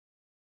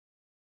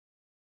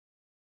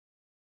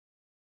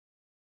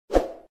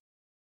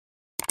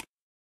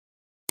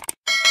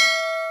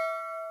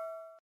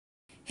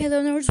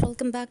Hello nerds,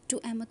 welcome back to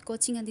Ahmad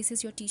Coaching, and this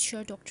is your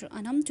teacher Dr.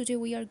 Anam. Today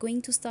we are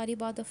going to study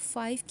about the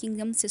five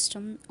kingdom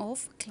system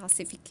of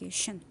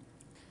classification.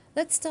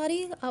 Let's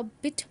study a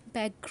bit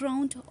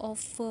background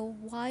of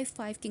why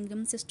five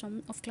kingdom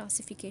system of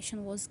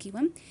classification was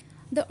given.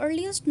 The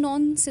earliest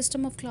known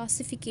system of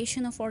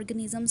classification of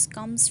organisms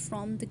comes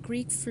from the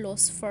Greek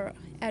philosopher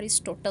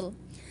Aristotle.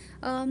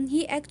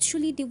 He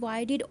actually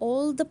divided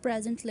all the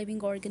present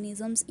living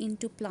organisms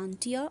into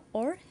Plantia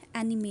or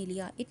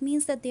Animalia. It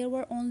means that there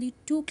were only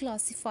two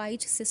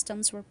classified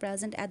systems were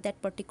present at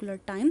that particular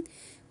time,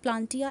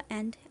 Plantia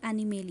and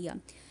Animalia.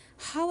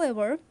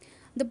 However,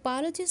 the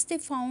biologists they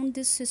found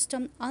this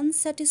system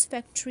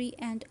unsatisfactory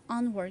and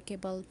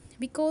unworkable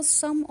because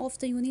some of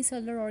the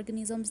unicellular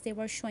organisms they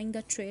were showing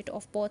the trait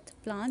of both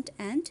plant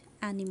and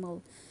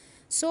animal.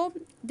 So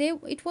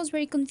it was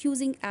very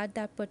confusing at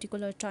that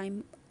particular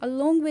time.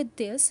 Along with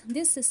this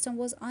system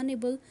was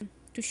unable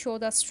to show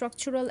the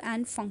structural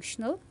and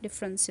functional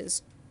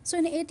differences. So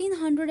in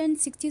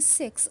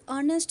 1866,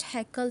 Ernest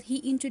Haeckel he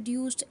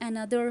introduced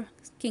another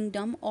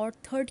kingdom or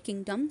third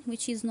kingdom,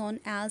 which is known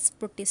as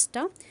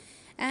Protista,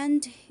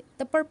 and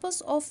the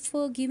purpose of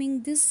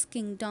giving this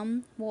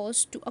kingdom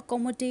was to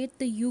accommodate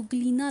the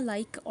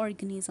euglena-like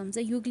organisms.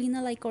 The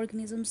euglena-like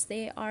organisms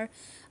they are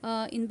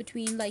in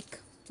between like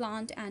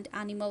plant and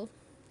animal,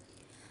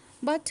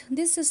 but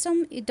this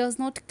system it does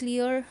not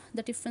clear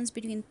the difference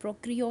between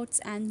prokaryotes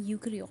and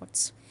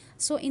eukaryotes.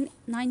 So in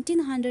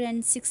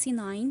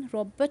 1969,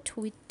 Robert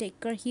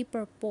Whittaker he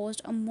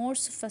proposed a more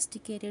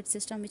sophisticated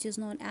system which is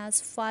known as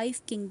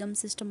five kingdom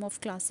system of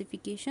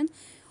classification,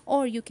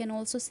 or you can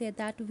also say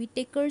that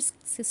Whittaker's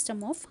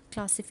system of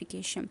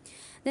classification.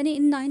 Then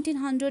in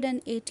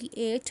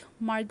 1988,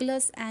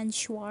 Margulis and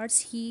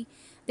Schwartz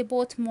they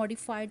both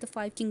modified the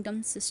five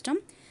kingdom system.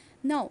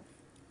 Now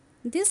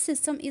this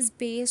system is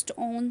based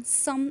on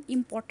some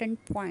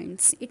important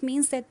points. It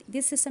means that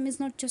this system is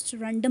not just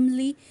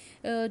randomly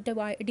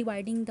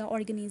dividing the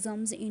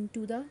organisms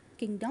into the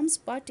kingdoms,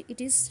 but it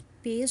is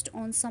based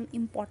on some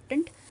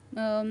important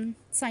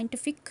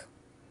scientific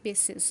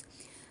basis.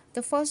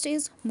 The first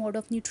is mode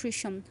of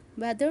nutrition,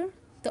 whether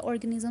the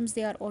organisms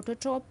they are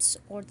autotrophs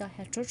or the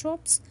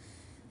heterotrophs.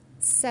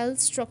 Cell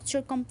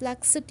structure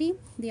complexity,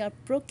 they are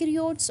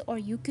prokaryotes or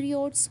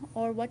eukaryotes,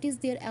 or what is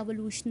their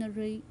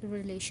evolutionary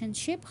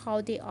relationship,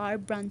 how they are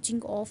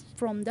branching off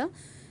from the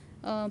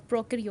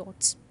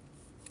prokaryotes.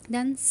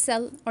 Then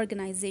cell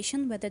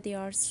organization, whether they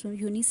are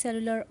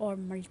unicellular or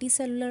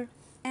multicellular,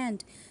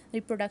 and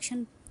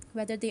reproduction,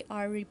 whether they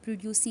are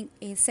reproducing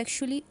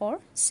asexually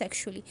or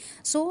sexually.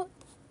 So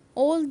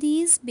all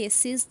these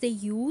bases they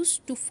use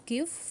to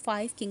give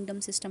five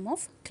kingdom system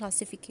of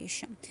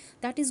classification.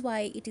 That is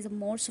why it is a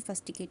more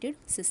sophisticated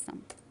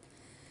system.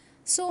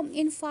 So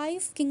in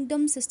five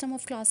kingdom system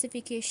of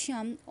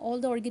classification, all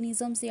the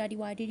organisms they are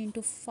divided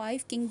into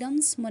five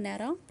kingdoms: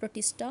 Monera,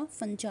 Protista,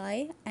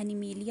 Fungi,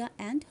 Animalia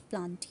and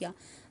Plantia.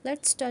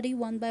 Let's study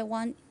one by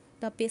one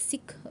the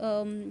basic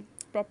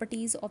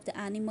properties of the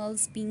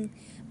animals being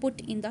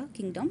put in the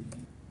kingdom.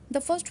 The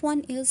first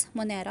one is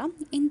Monera.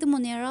 In the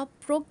Monera,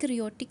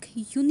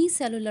 prokaryotic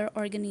unicellular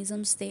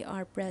organisms they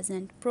are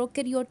present.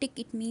 Prokaryotic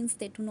it means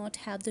they do not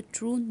have the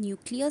true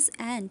nucleus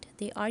and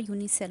they are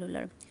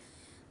unicellular.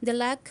 They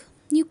lack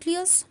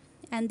nucleus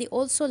and they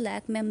also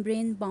lack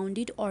membrane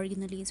bounded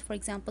organelles. For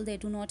example, they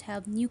do not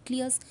have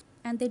nucleus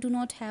and they do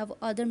not have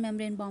other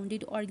membrane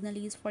bounded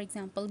organelles. For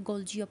example,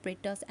 Golgi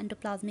apparatus,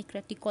 endoplasmic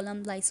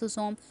reticulum,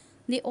 lysosome,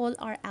 they all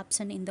are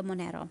absent in the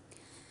Monera.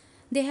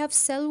 They have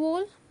cell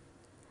wall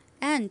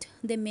and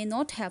they may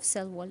not have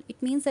cell wall.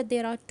 It means that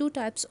there are two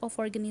types of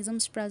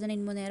organisms present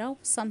in Monera.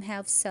 Some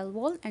have cell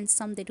wall and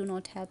some they do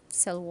not have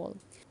cell wall.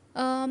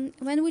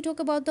 When we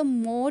talk about the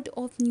mode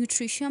of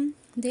nutrition,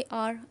 they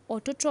are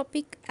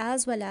autotrophic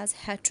as well as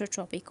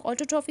heterotrophic.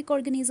 Autotrophic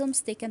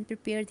organisms they can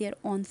prepare their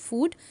own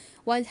food,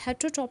 while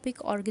heterotrophic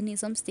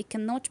organisms they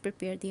cannot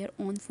prepare their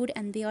own food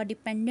and they are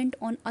dependent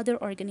on other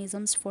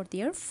organisms for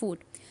their food.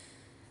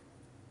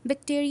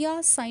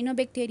 Bacteria,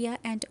 cyanobacteria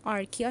and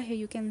archaea, here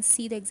you can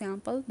see the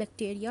example.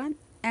 Bacteria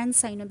and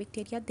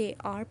cyanobacteria they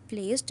are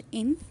placed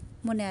in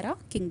Monera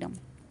kingdom.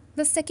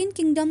 The second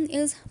kingdom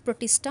is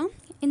Protista.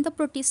 In the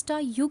Protista,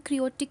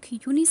 eukaryotic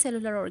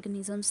unicellular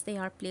organisms they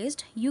are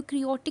placed.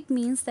 Eukaryotic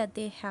means that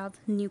they have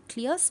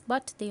nucleus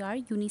but they are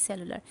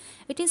unicellular.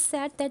 It is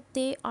said that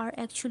they are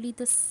actually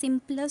the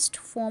simplest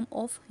form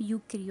of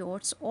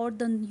eukaryotes, or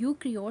the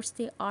eukaryotes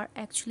they are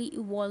actually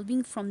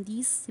evolving from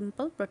these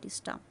simple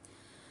Protista.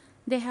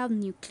 They have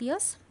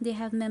nucleus, they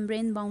have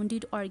membrane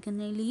bounded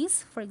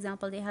organelles. For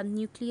example, they have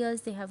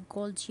nucleus, they have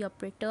Golgi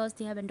apparatus,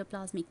 they have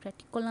endoplasmic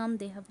reticulum,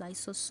 they have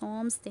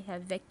lysosomes, they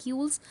have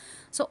vacuoles.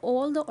 So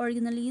all the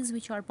organelles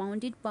which are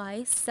bounded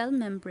by cell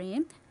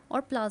membrane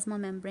or plasma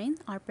membrane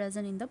are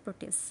present in the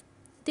protists.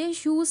 They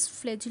use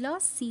flagella,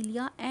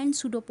 cilia and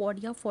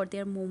pseudopodia for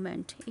their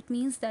movement. It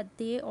means that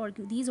these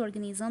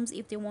organisms,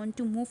 if they want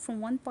to move from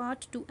one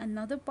part to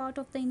another part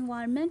of the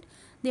environment,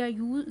 they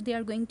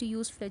are going to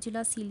use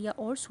flagella, cilia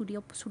or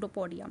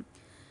pseudopodia.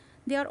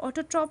 They are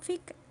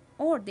autotrophic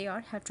or they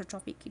are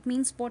heterotrophic. It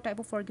means what type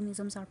of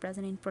organisms are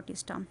present in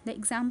Protista. The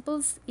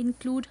examples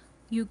include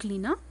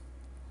Euglena,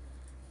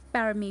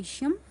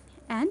 Paramecium,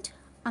 and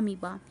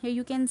amoeba. Here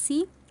you can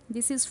see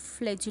this is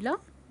flagella.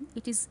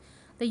 It is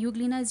the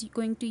Euglena is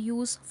going to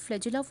use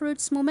flagella for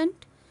its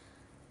movement.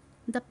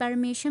 The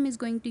Paramecium is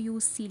going to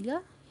use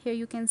cilia. Here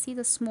you can see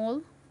the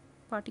small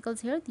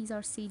particles here. These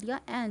are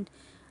cilia, and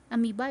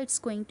amoeba it's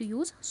going to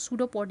use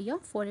pseudopodia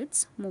for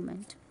its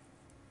movement.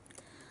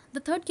 The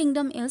third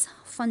kingdom is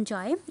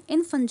fungi.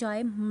 In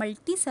fungi,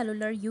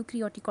 multicellular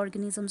eukaryotic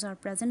organisms are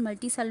present.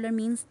 Multicellular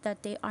means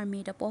that they are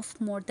made up of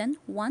more than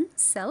one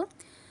cell.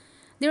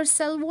 Their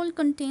cell wall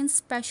contains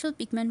special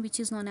pigment which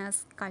is known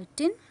as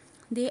chitin.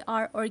 They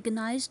are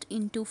organized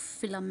into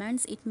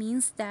filaments. It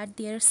means that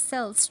their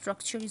cell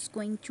structure is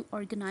going to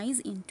organize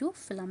into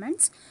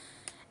filaments,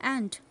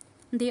 and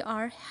they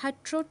are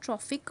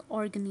heterotrophic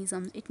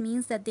organisms. It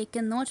means that they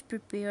cannot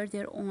prepare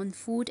their own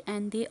food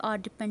and they are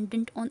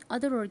dependent on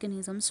other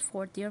organisms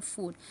for their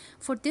food.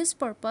 For this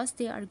purpose,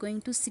 they are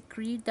going to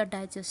secrete the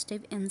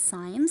digestive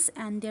enzymes,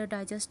 and their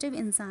digestive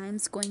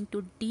enzymes going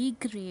to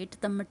degrade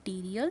the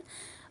material,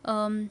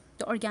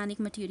 the organic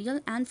material,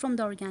 and from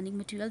the organic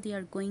material they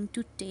are going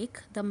to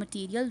take the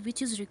material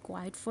which is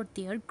required for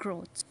their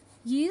growth.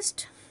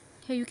 Yeast,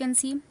 here you can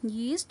see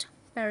yeast,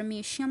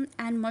 paramecium,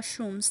 and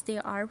mushrooms, they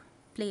are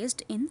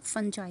placed in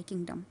fungi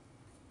kingdom.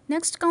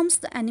 Next comes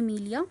the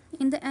Animalia.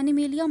 In the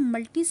Animalia,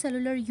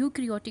 multicellular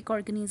eukaryotic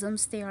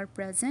organisms they are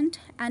present.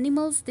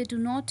 Animals they do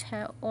not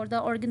have, or the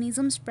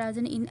organisms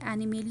present in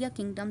Animalia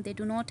kingdom, they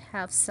do not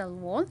have cell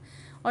wall,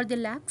 or they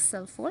lack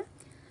cell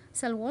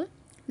wall.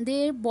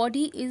 Their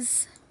body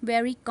is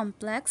very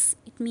complex.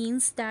 It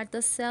means that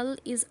the cell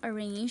is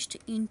arranged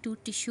into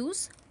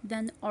tissues,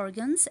 then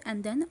organs,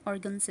 and then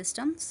organ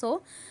system.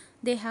 So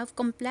they have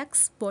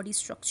complex body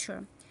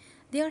structure.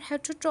 They are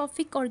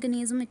heterotrophic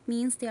organism. It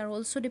means they are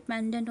also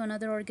dependent on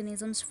other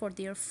organisms for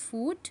their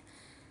food.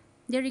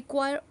 They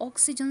require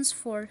oxygens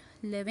for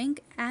living,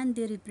 and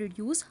they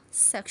reproduce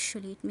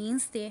sexually. It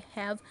means they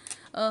have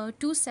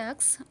two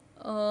sex,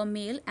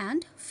 male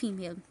and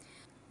female.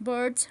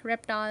 Birds,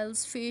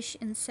 reptiles, fish,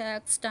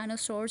 insects,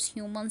 dinosaurs,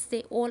 humans,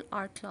 they all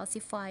are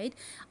classified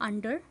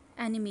under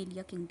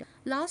Animalia kingdom.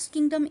 Last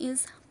kingdom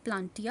is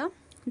Plantia.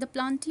 The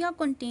Plantia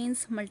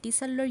contains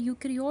multicellular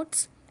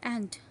eukaryotes,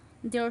 and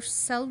their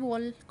cell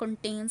wall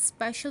contains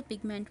special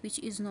pigment which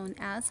is known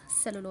as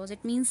cellulose.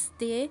 It means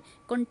they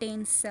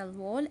contain cell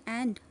wall,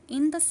 and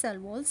in the cell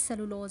wall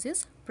cellulose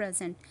is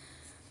present.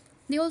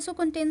 They also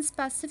contain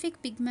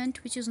specific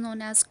pigment which is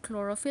known as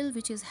chlorophyll,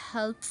 which is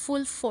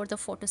helpful for the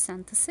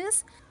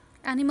photosynthesis.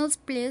 Animals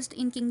placed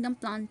in kingdom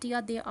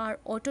Plantia, they are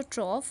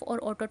autotroph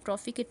or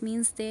autotrophic. It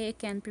means they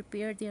can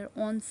prepare their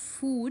own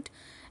food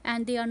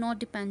and they are not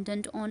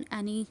dependent on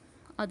any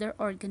other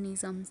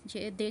organisms.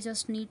 They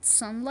just need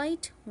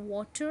sunlight,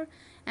 water,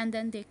 and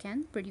then they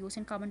can produce,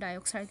 in carbon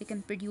dioxide, they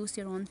can produce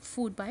their own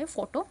food by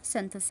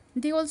photosynthesis.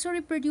 They also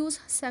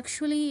reproduce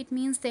sexually. It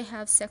means they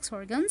have sex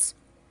organs.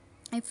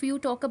 If you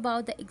talk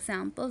about the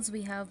examples,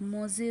 we have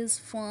mosses,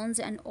 ferns,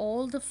 and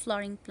all the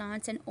flowering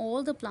plants and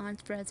all the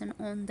plants present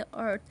on the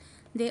earth,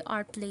 they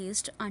are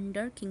placed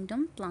under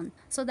kingdom plant.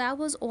 So that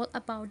was all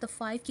about the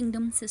 5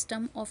 kingdom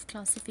system of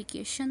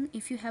classification.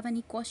 If you have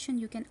any question,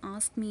 you can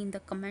ask me in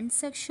the comment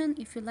section.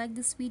 If you like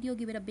this video,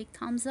 give it a big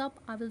thumbs up.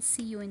 I will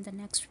see you in the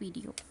next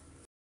video.